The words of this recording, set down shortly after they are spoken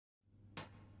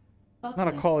Not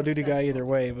a Call of Duty guy either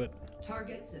way, but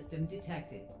Target system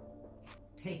detected.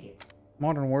 Take it.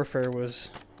 Modern Warfare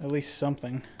was at least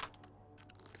something.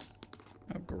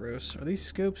 Oh, gross. Are these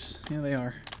scopes? Yeah, they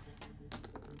are.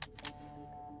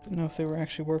 Didn't know if they were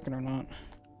actually working or not.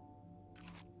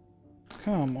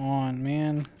 Come on,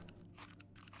 man.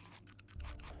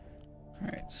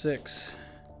 Alright, 6.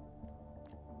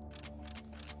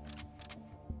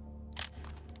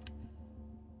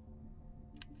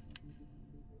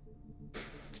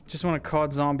 Just want a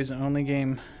COD Zombies only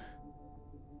game.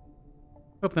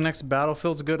 Hope the next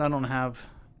Battlefield's good. I don't have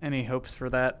any hopes for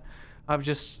that. I've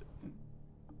just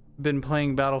been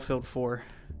playing Battlefield 4.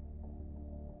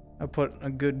 I put a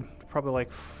good, probably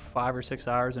like 5 or 6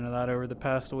 hours into that over the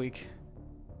past week.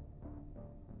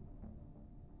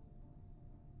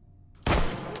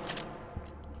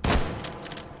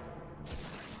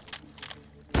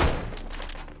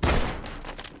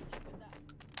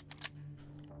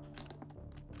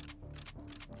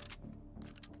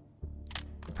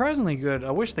 Surprisingly good.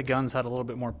 I wish the guns had a little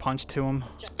bit more punch to them.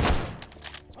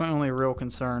 It's my only real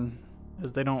concern,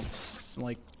 is they don't,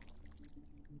 like,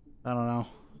 I don't know.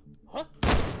 I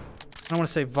don't want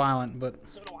to say violent, but...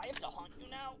 So do I have to hunt you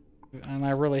now? And I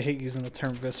really hate using the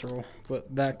term visceral,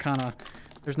 but that kind of...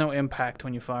 There's no impact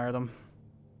when you fire them.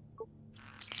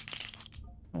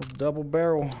 Oh, double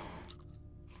barrel.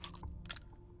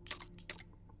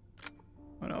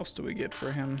 What else do we get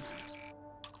for him?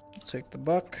 We'll take the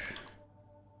buck.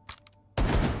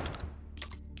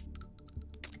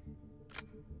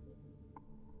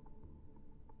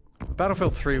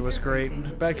 Battlefield 3 was great.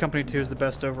 Bad Company 2 is the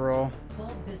best overall.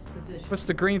 What's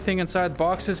the green thing inside the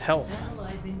boxes? Health.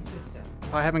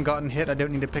 If I haven't gotten hit, I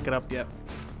don't need to pick it up yet.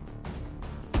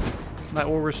 That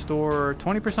will restore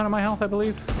 20% of my health, I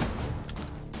believe.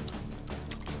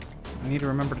 I need to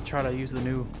remember to try to use the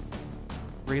new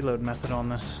reload method on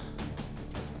this.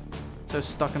 So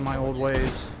stuck in my old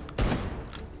ways.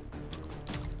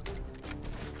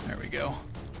 There we go.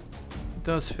 It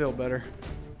does feel better.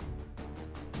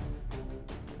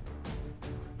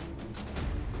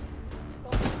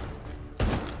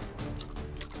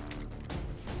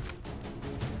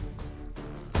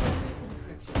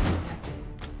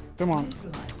 Come on.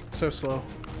 So slow.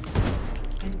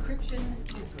 Encryption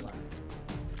neutralized.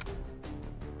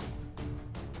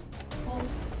 Hold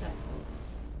successful.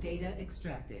 Data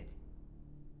extracted.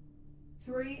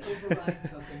 3 override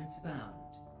tokens found.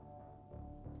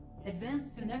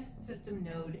 Advance to next system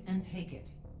node and take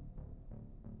it.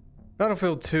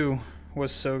 Battlefield 2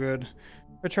 was so good.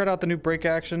 I tried out the new break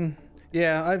action.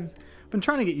 Yeah, I've been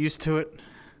trying to get used to it.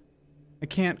 I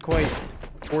can't quite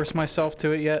force myself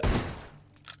to it yet.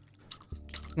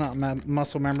 It's not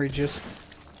muscle memory just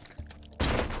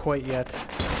quite yet.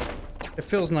 It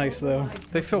feels nice though.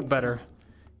 They feel better.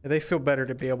 Yeah, they feel better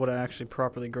to be able to actually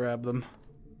properly grab them.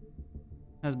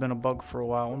 Has been a bug for a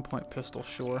while. 1-point pistol,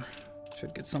 sure.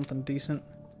 Should get something decent.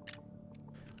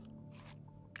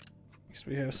 At least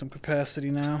we have some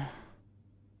capacity now.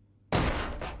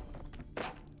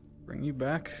 Bring you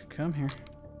back. Come here.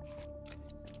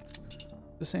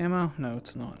 This ammo? No,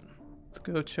 it's not. Let's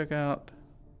go check out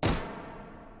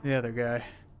the other guy.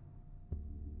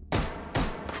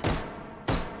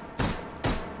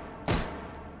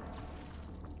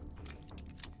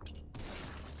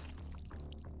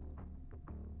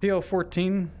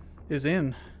 PL-14 is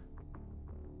in.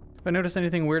 If I noticed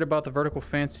anything weird about the vertical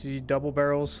fancy double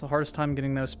barrels, the hardest time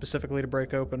getting those specifically to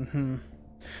break open.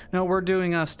 No, we're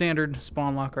doing a standard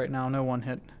spawn lock right now, no one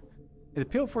hit. Hey, the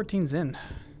PL-14's in.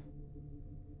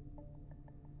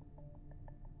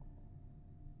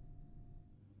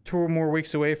 Two or more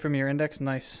weeks away from your index,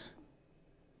 nice.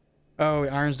 Oh,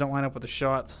 irons don't line up with the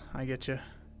shots. I get you.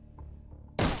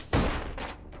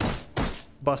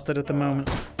 Busted at the moment.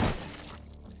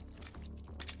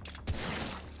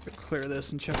 Clear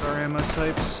this and check our ammo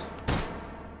types.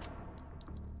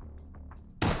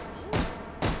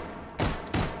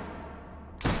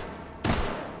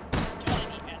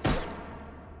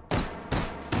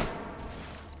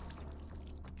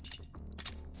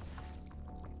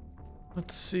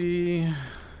 Let's see.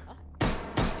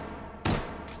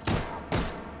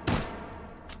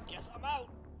 Guess I'm out.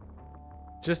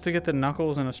 Just to get the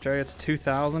knuckles in Australia, it's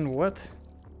 2,000. What?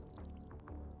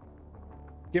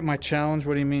 Get my challenge?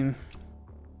 What do you mean?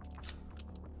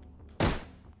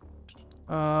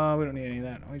 We don't need any of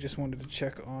that. We just wanted to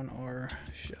check on our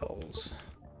shells.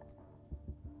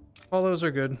 All those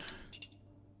are good.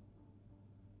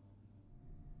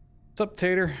 What's up,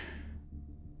 Tater?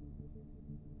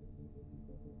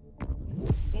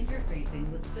 Interfacing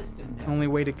with system node. Only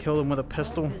way to kill them with a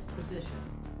pistol. Hold this position.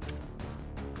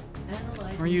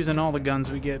 We're using all the guns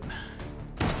we get.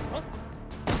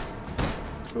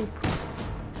 Boop.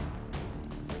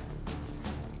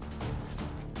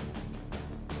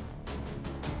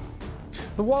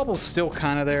 The wobble's still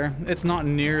kind of there. It's not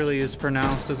nearly as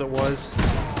pronounced as it was.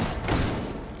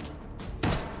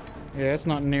 Yeah, it's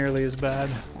not nearly as bad.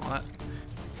 Well, that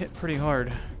hit pretty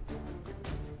hard.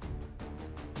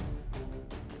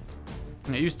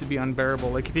 And it used to be unbearable.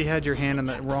 Like if you had your hand in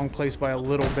the wrong place by a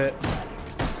little bit.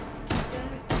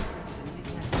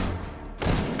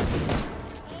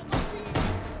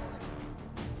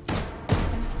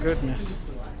 Goodness.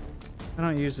 I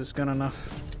don't use this gun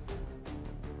enough.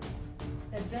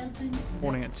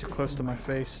 Holding it too close to my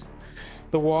face.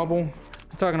 The wobble,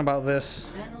 I'm talking about this.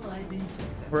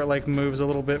 Where it like moves a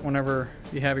little bit whenever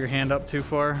you have your hand up too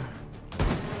far.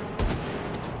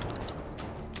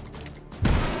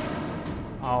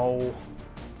 Oh.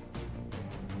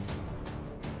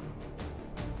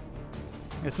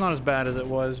 It's not as bad as it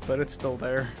was, but it's still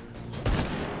there.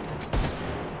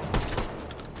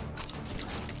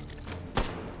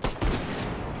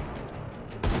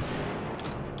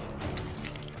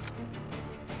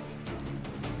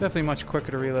 Definitely much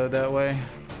quicker to reload that way.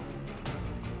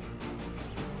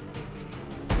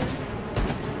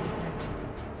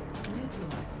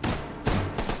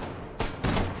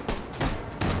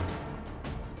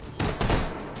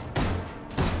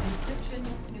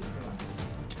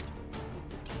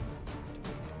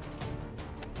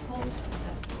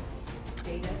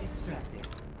 Data extracted.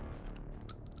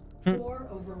 4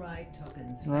 override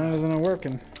tokens. Why isn't it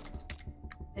working?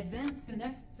 Advance to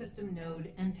next system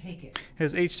node and take it.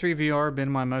 Has H3 VR been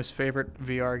my most favorite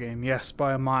VR game? Yes,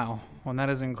 by a mile. And that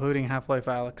is including Half-Life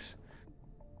Alyx.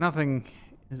 Nothing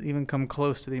has even come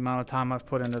close to the amount of time I've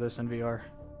put into this in VR.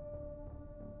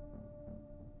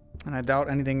 And I doubt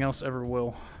anything else ever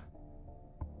will.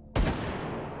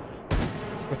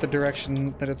 With the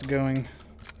direction that it's going.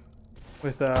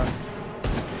 With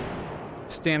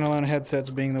standalone headsets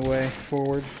being the way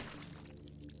forward.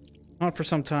 Not for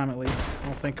some time, at least. I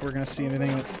don't think we're going to see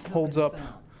anything that holds up.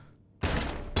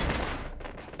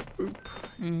 Boop.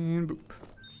 And boop.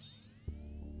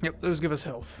 Yep, those give us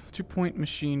health. 2-point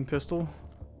machine pistol.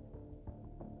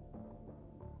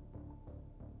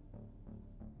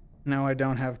 No, I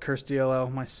don't have Cursed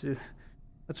DLL.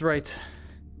 That's right.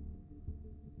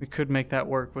 We could make that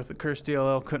work with the Cursed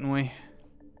DLL, couldn't we?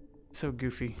 So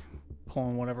goofy.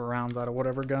 Pulling whatever rounds out of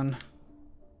whatever gun.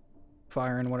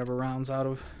 Firing whatever rounds out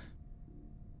of.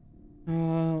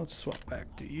 Let's swap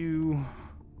back to you.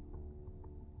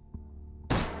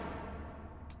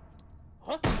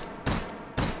 Huh?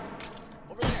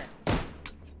 Over there.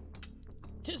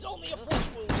 'Tis only a flesh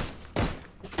wound.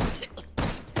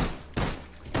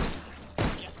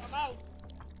 Guess I'm out.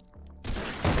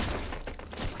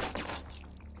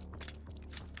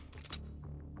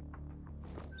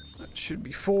 That should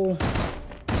be full.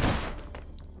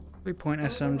 3-point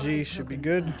SMG should be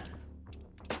good.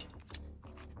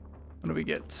 What do we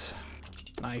get?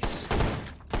 Nice. Huh?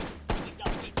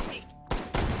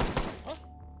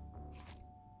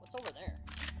 What's over there?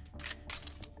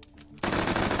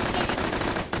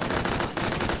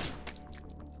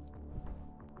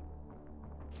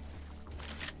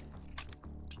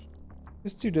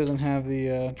 This dude doesn't have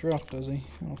the drop, does he?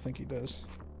 I don't think he does.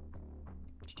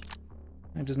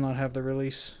 It does not have the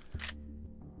release.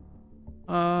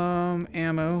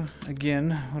 Ammo again.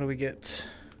 What do we get?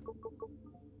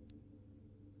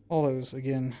 All those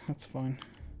again. That's fine.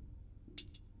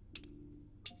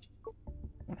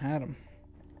 One had them.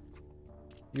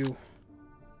 You.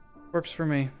 Works for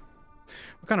me.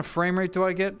 What kind of frame rate do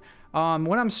I get?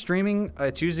 When I'm streaming,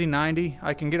 it's usually 90.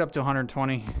 I can get up to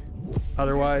 120.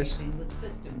 Otherwise,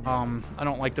 I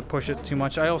don't like to push it too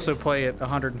much. I also play at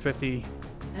 150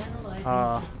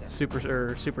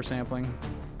 super sampling.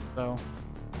 So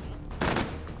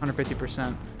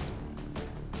 150%.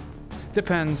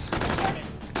 Depends.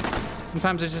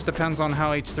 Sometimes it just depends on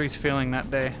how H3's feeling that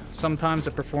day. Sometimes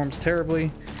it performs terribly.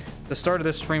 The start of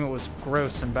this stream it was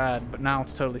gross and bad, but now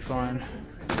it's totally fine.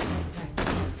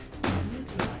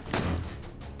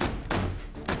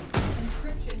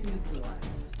 Encryption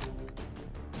neutralized.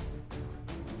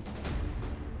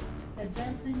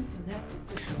 Advancing to next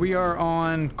system. We are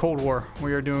on Cold War.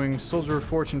 We are doing Soldier of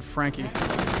Fortune Frankie.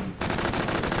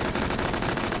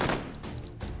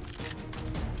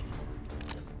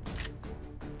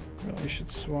 Really should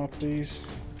swap these.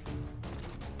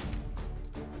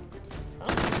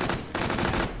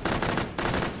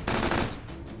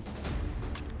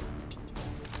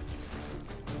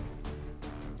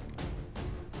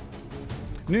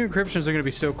 New encryptions are going to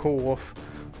be so cool, Wolf.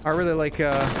 I really like,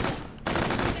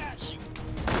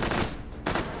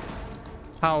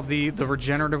 how the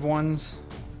regenerative ones,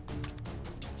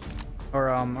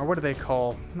 or what do they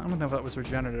call? I don't know if that was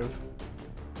regenerative.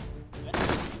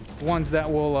 Ones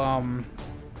that will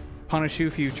punish you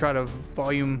if you try to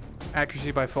volume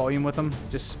accuracy by volume with them.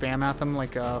 Just spam at them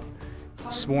like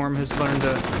Swarm has learned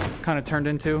to kind of turned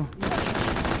into.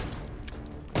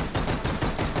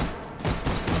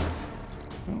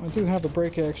 Oh, I do have a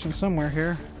break action somewhere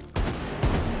here.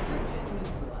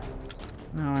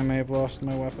 Now I may have lost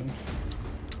my weapon.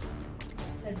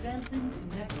 Advancing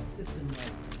to next system mode.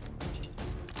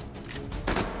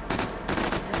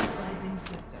 Analyzing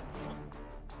system.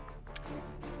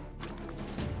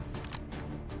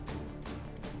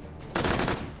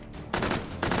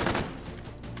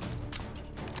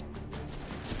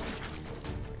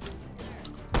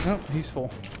 Nope, he's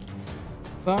full.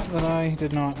 Thought that I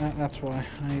did not. That's why.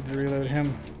 I need to reload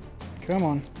him. Come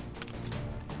on.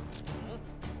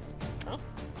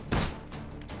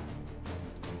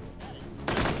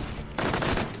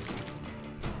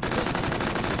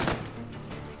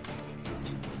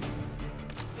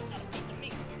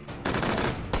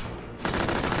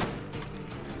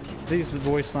 These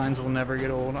voice lines will never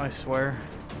get old, I swear.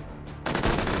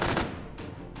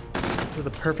 With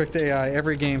the perfect AI,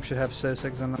 every game should have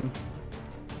SOSIGs in them.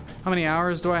 How many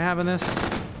hours do I have in this?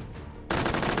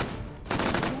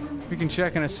 We can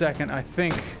check in a second, I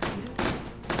think.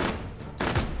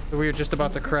 We are just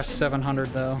about to crest 700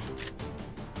 though.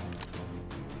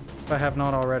 If I have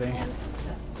not already.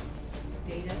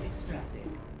 Data extracted.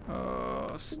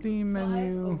 Steam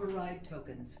menu. 5 override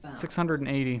tokens found.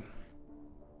 680.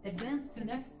 Advance to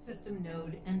next system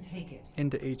node and take it.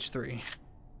 Into H3.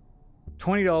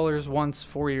 $20 once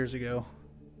 4 years ago.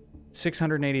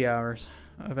 680 hours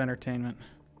of entertainment.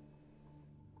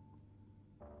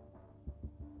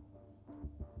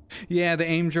 Yeah, the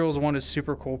aim drills one is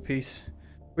super cool piece.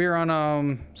 We are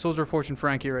on Soldier of Fortune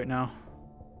Frankie right now.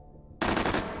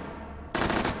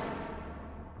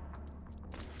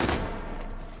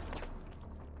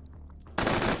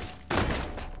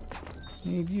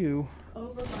 Need you.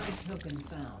 Override token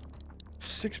found.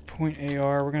 6-point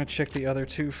AR. We're gonna check the other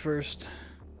two first.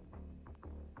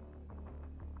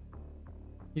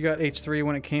 You got H3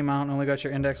 when it came out and only got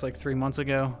your index like 3 months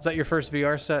ago. Is that your first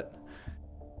VR set?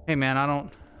 Hey man, I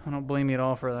don't blame you at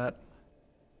all for that.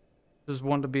 This is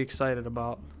one to be excited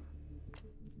about.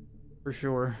 For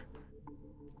sure.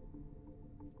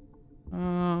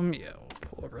 Yeah, we'll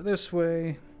pull over this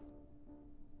way.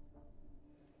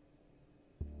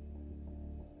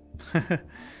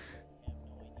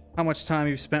 How much time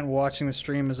you've spent watching the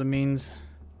stream as a means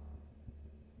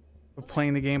of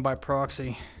playing the game by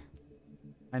proxy.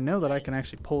 I know that I can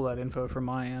actually pull that info from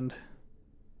my end.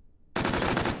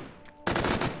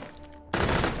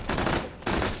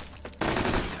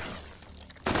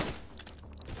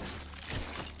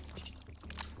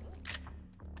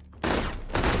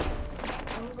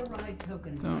 Override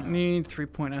token Don't found. need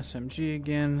 3-point SMG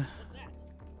again.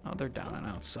 Oh, they're down and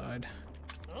outside.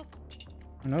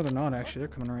 No, they're not actually. They're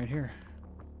coming right here.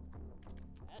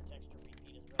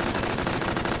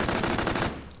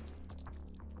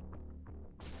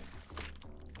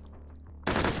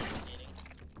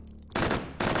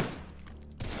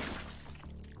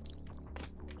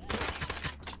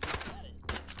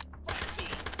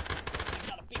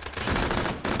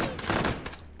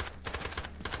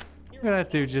 Look at that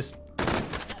dude just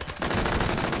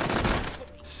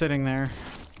sitting there.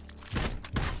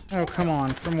 Oh, come on.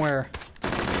 From where?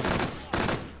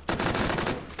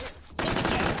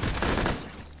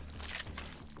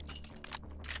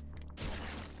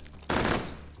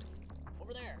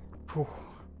 Over there. Whew.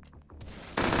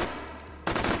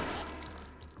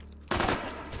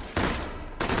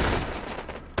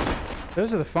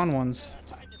 Those are the fun ones.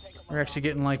 We're actually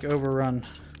getting like overrun.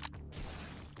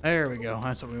 There we go.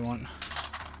 That's what we want.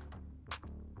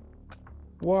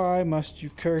 Why must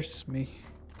you curse me?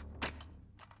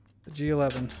 The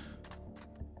G11.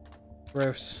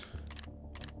 Gross.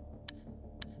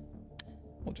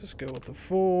 We'll just go with the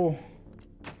full.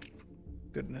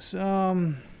 Goodness. Let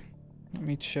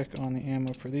me check on the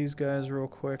ammo for these guys real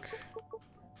quick.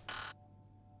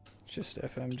 Just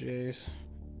FMJs.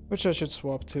 Which I should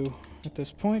swap to at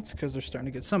this point because they're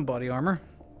starting to get some body armor.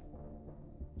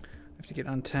 Have to get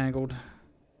untangled,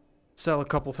 sell a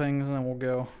couple things, and then we'll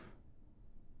go.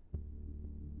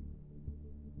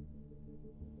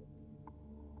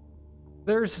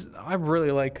 I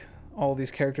really like all these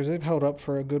characters. They've held up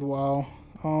for a good while.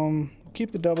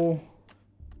 Keep the double.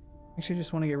 Actually,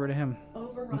 just want to get rid of him.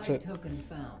 That's it. Token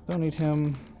found. Don't need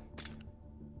him.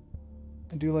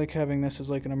 I do like having this as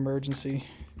like an emergency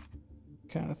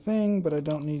kind of thing, but I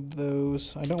don't need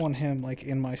those. I don't want him like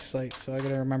in my sight, so I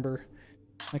gotta remember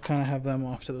I kind of have them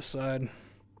off to the side.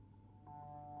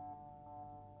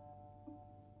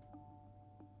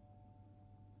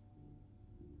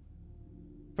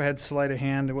 If I had sleight of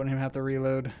hand, I wouldn't even have to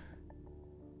reload.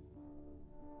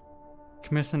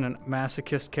 Commission a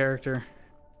masochist character.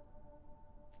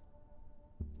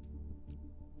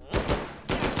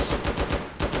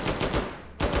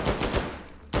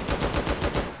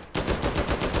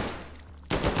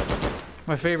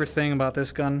 My favorite thing about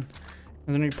this gun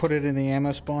is when you put it in the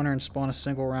ammo spawner and spawn a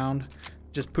single round,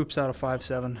 it just poops out a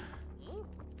 5.7.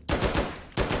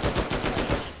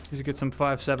 You get some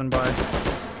 5.7 by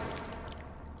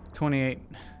 28,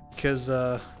 because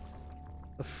the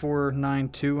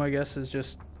 4.92, I guess, is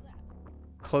just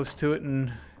close to it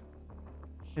in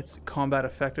its combat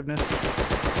effectiveness.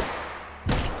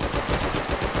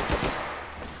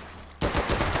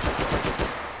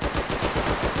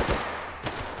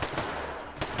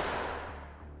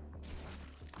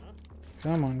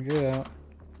 Come on, get out.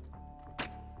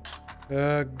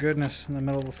 Oh, goodness, in the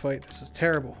middle of a fight. This is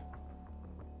terrible.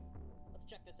 Let's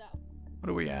check this out. What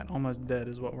are we at? Almost dead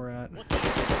is what we're at.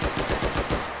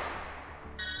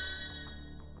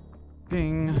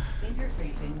 Ding.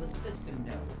 Interfacing with system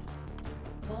node.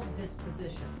 Hold this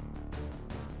position.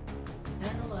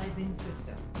 Analyzing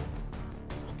system.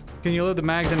 Can you load the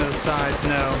mags into the sides?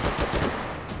 No.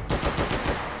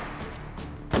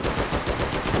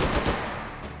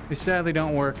 They sadly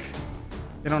don't work.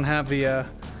 They don't have the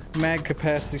mag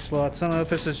capacity slots. I don't know if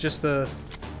this is just the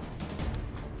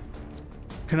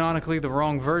canonically the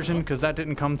wrong version, because that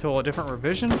didn't come till a different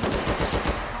revision.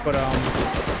 But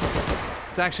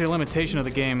it's actually a limitation of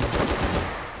the game.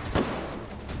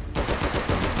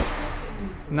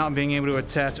 Not being able to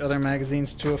attach other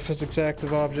magazines to a physics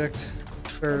active object,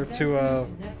 or to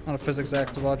not a physics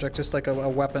active object, just like a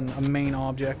weapon, a main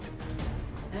object.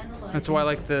 That's why I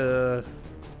like the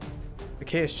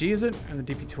KSG, is it? Or the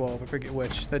DP12, I forget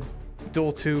which. The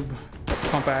dual tube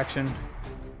pump action.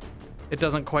 It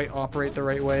doesn't quite operate the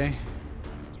right way.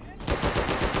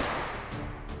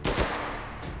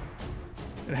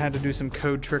 It had to do some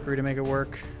code trickery to make it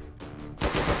work.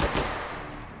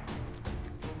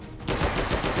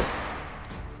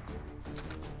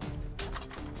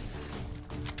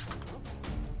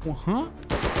 Huh?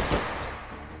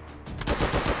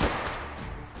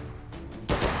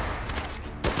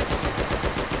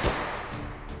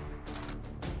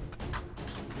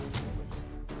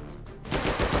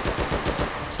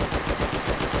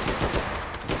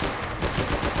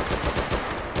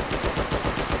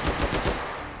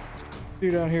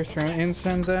 Dude out here throwing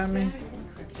incense at me.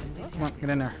 Come on,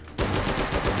 get in there.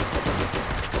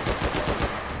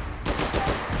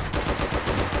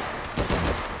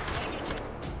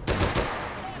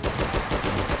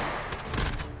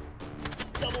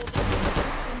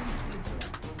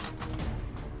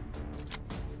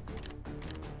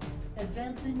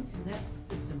 Advancing to next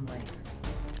system layer.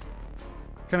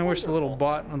 Kind of wish the little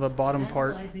bot on the bottom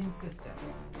part. Analyzing system.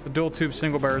 The dual tube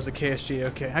single barrel is the KSG.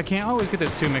 Okay, I can't always get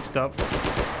those two mixed up.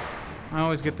 I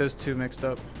always get those two mixed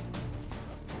up.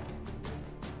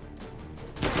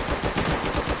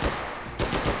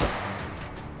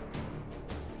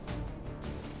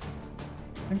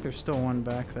 I think there's still one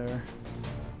back there.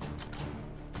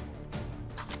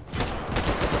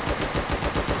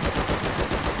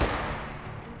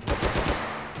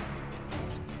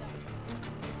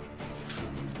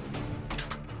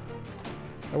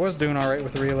 I was doing alright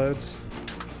with the reloads.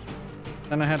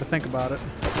 Then I had to think about it.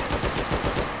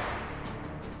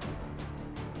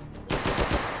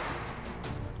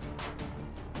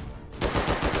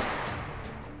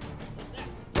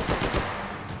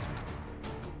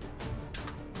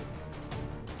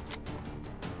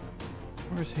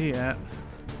 Where's he at?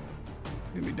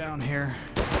 He'll be down here.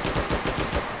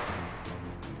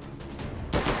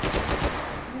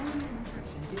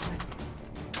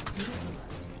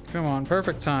 Come on,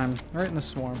 perfect time. Right in the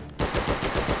swarm.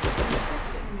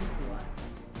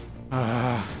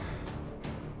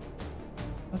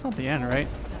 That's not the end, right?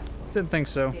 Didn't think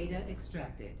so. Data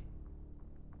extracted.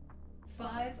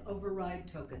 5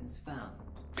 override tokens found.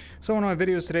 So in my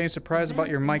videos today, surprised about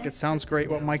your mic. It sounds great.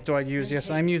 What mic do I use? Yes,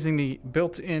 I'm using the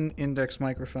built-in index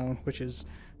microphone, which is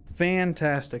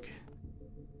fantastic.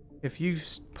 If you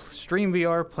stream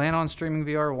VR, plan on streaming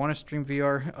VR, want to stream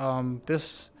VR,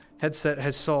 this headset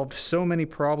has solved so many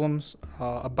problems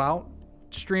about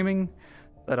streaming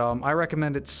that I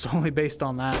recommend it solely based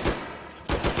on that.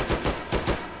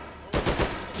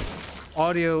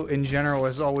 Audio in general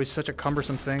is always such a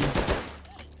cumbersome thing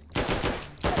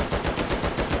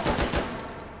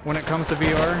when it comes to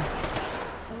VR.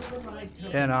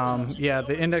 And yeah,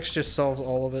 the index just solves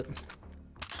all of it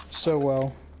so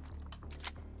well.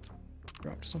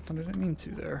 Dropped something I didn't mean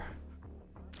to there.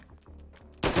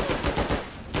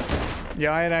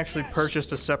 Yeah, I had actually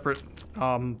purchased a separate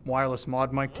wireless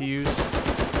mod mic to use.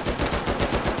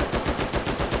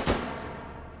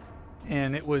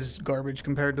 And it was garbage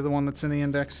compared to the one that's in the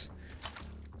index.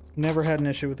 Never had an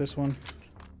issue with this one.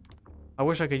 I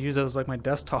wish I could use it as like my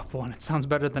desktop one. It sounds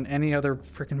better than any other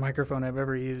freaking microphone I've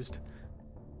ever used,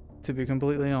 to be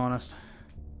completely honest.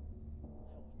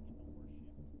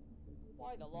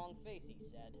 Why the long face, he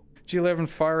said. G11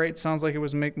 fire rate sounds like it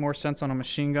would make more sense on a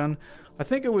machine gun. I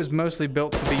think it was mostly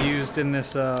built to be used in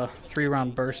this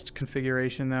 3-round burst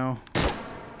configuration though.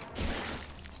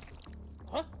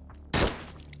 Huh?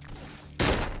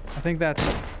 I think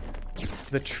that's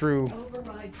the true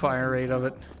fire rate of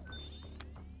it.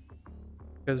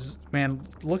 Because, man,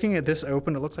 looking at this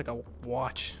open, it looks like a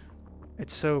watch.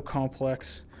 It's so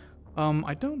complex.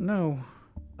 I don't know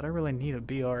that I really need a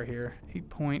BR here. 8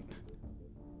 point.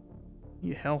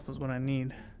 Need health is what I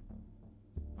need.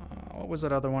 What was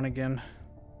that other one again?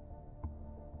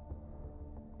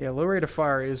 Yeah, low rate of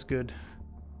fire is good.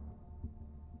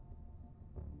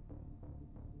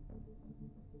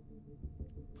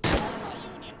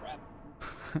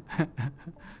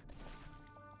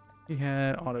 He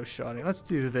had auto shotting. Let's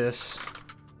do this.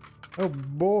 Oh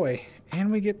boy.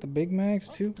 And we get the big mags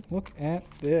too. Look at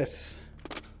this.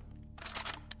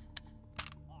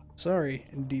 Sorry,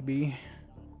 DB.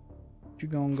 You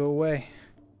gonna go away.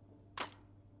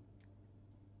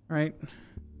 Alright.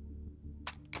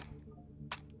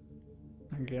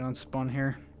 I get unspun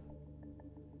here.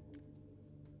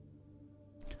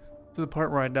 To the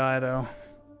part where I die though.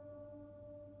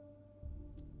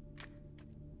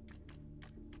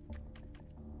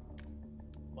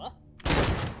 What?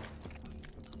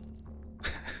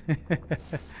 What'd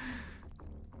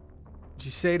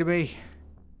you say to me?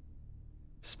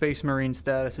 Space Marine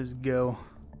status is go.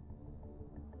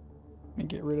 Let me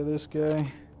get rid of this guy.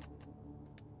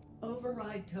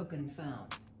 Override token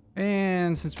found.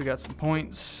 And since we got some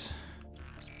points,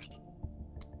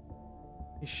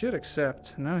 he should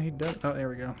accept. No, he does. Oh, there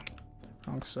we go.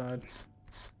 Wrong side.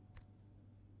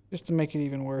 Just to make it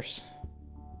even worse.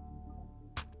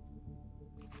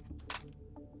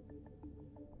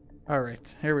 All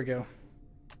right, here we go.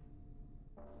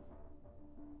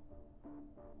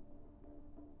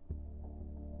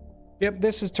 Yep,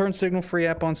 this is turn signal free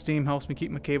app on Steam. Helps me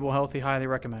keep my cable healthy. Highly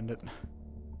recommend it.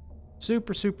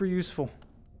 Super, super useful.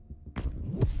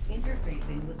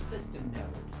 Interfacing with system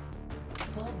node.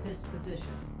 Hold this position.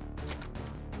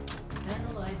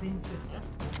 Analyzing system.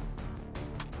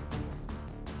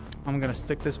 I'm gonna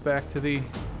stick this back to the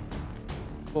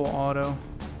full auto.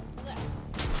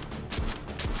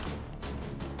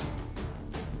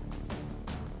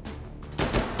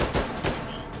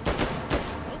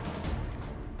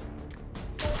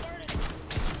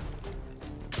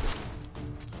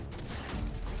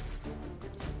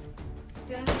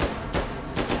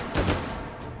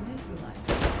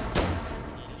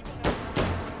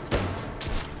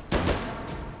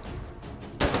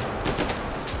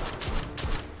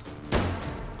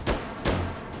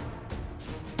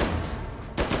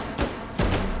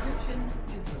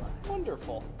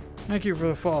 Thank you for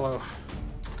the follow.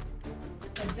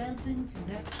 Advancing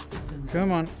to next system.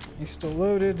 Come on, he's still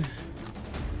loaded.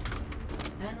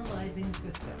 Analyzing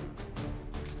system.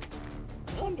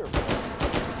 Wonderful.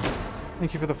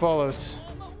 Thank you for the follows.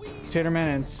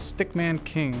 Taterman and Stickman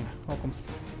King. Welcome.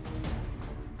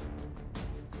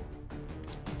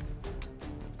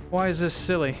 Why is this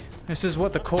silly? This is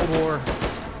what the Cold War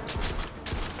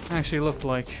actually looked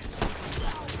like.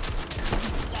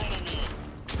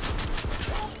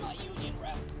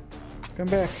 Come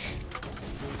back.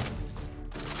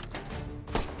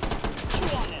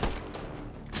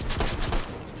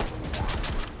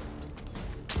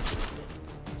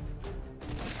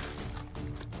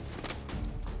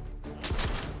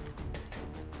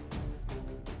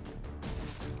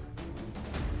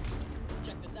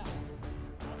 Check this out.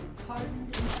 Hardened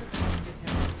intercom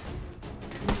detected.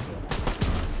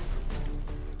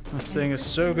 This thing is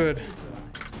so good.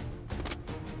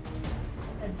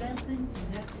 Advancing to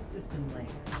next system layer.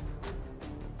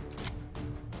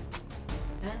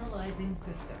 Analyzing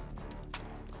system.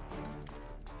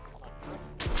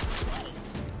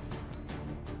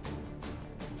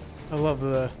 I love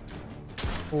the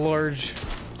large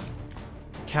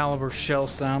caliber shell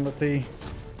sound that the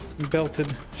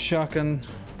belted shotgun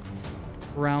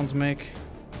rounds make.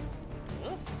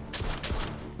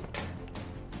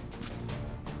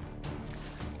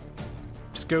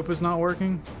 Scope is not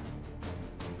working.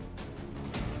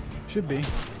 Should be.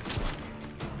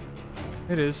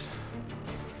 It is.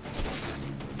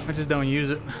 I just don't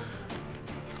use it.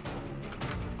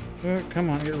 Come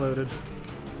on, get loaded.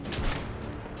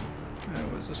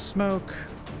 That was a smoke.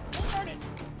 Burn it.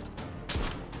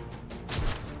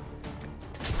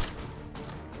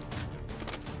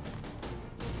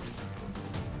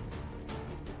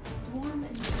 Swarm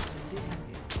infection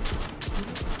detected.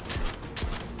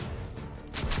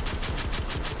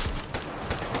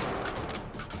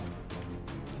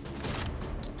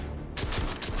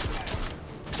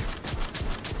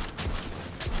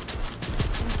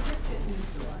 Encryption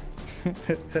neutralized.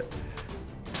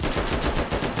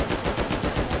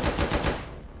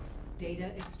 Data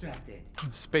extracted.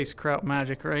 Space kraut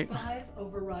magic, right? 5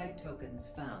 override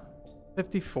tokens found.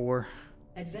 54.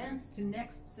 Advance to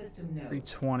next system node.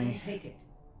 320. And take it.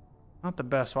 Not the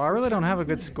best. Well, I really don't have a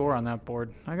good score on that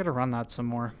board. I gotta run that some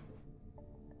more.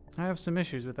 I have some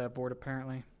issues with that board,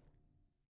 apparently.